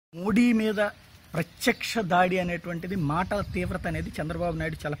మోడీ మీద ప్రత్యక్ష దాడి అనేటువంటిది మాటల తీవ్రత అనేది చంద్రబాబు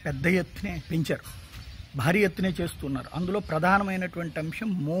నాయుడు చాలా పెద్ద ఎత్తునే పెంచారు, భారీ ఎత్తునే చేస్తున్నారు. అందులో ప్రధానమైనటువంటి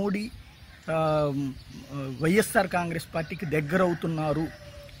అంశం మోడీ వైఎస్ఆర్ కాంగ్రెస్ పార్టీకి దగ్గర అవుతున్నారు,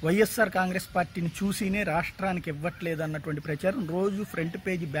 వైఎస్ఆర్ కాంగ్రెస్ పార్టీని చూసినే రాష్ట్రానికి ఇవ్వట్లేదు అన్నటువంటి ప్రచారం రోజు ఫ్రంట్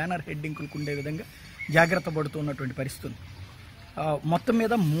పేజీ బ్యానర్ హెడ్డింగ్లకు ఉండే విధంగా జాగ్రత్త పడుతున్నటువంటి పరిస్థితి. మొత్తం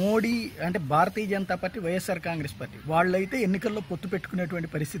మీద మోడీ అంటే భారతీయ జనతా పార్టీ, వైఎస్ఆర్ కాంగ్రెస్ పార్టీ వాళ్ళైతే ఎన్నికల్లో పొత్తు పెట్టుకునేటువంటి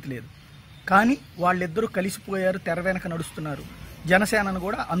పరిస్థితి లేదు, కానీ వాళ్ళిద్దరూ కలిసిపోయారు, తెర వెనక నడుస్తున్నారు. జనసేనను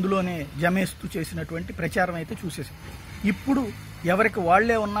కూడా అందులోనే జమేస్తూ చేసినటువంటి ప్రచారం అయితే చూసేసాం. ఇప్పుడు ఎవరికి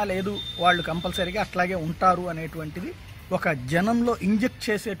వాళ్లే ఉన్నా లేదు, వాళ్ళు కంపల్సరీగా అట్లాగే ఉంటారు అనేటువంటిది ఒక జనంలో ఇంజెక్ట్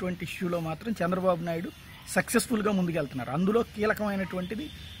చేసేటువంటి ఇష్యూలో మాత్రం చంద్రబాబు నాయుడు సక్సెస్ఫుల్గా ముందుకెళ్తున్నారు. అందులో కీలకమైనటువంటిది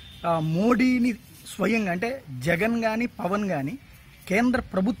మోడీని స్వయంగా అంటే జగన్ కానీ పవన్ కానీ కేంద్ర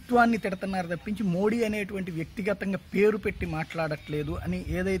ప్రభుత్వాన్ని తిడుతున్నారు తప్పించి మోడీ అనేటువంటి వ్యక్తిగతంగా పేరు పెట్టి మాట్లాడట్లేదు అని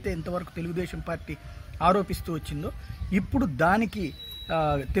ఏదైతే ఇంతవరకు తెలుగుదేశం పార్టీ ఆరోపిస్తూ వచ్చిందో, ఇప్పుడు దానికి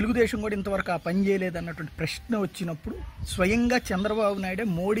తెలుగుదేశం కూడా ఇంతవరకు ఆ పని చేయలేదన్నటువంటి ప్రశ్న వచ్చినప్పుడు స్వయంగా చంద్రబాబు నాయుడే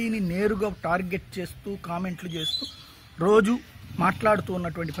మోడీని నేరుగా టార్గెట్ చేస్తూ కామెంట్లు చేస్తూ రోజు మాట్లాడుతూ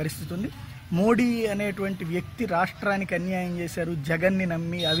ఉన్నటువంటి పరిస్థితి ఉంది. మోడీ అనేటువంటి వ్యక్తి రాష్ట్రానికి అన్యాయం చేశారు, జగన్ని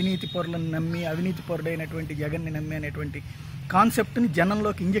నమ్మి అవినీతి పరులను నమ్మి అవినీతి పరుడైనటువంటి జగన్ని నమ్మి అనేటువంటి కాన్సెప్ట్ని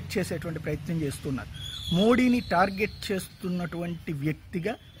జనంలోకి ఇంజెక్ట్ చేసేటువంటి ప్రయత్నం చేస్తున్నారు. మోడీని టార్గెట్ చేస్తున్నటువంటి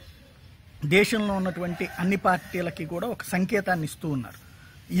వ్యక్తిగా దేశంలో ఉన్నటువంటి అన్ని పార్టీలకి కూడా ఒక సంకేతాన్ని ఇస్తూ ఉన్నారు.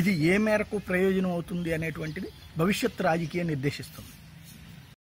 ఇది ఏ మేరకు ప్రయోజనం అవుతుంది అనేటువంటిది భవిష్యత్ రాజకీయం నిర్దేశిస్తుంది.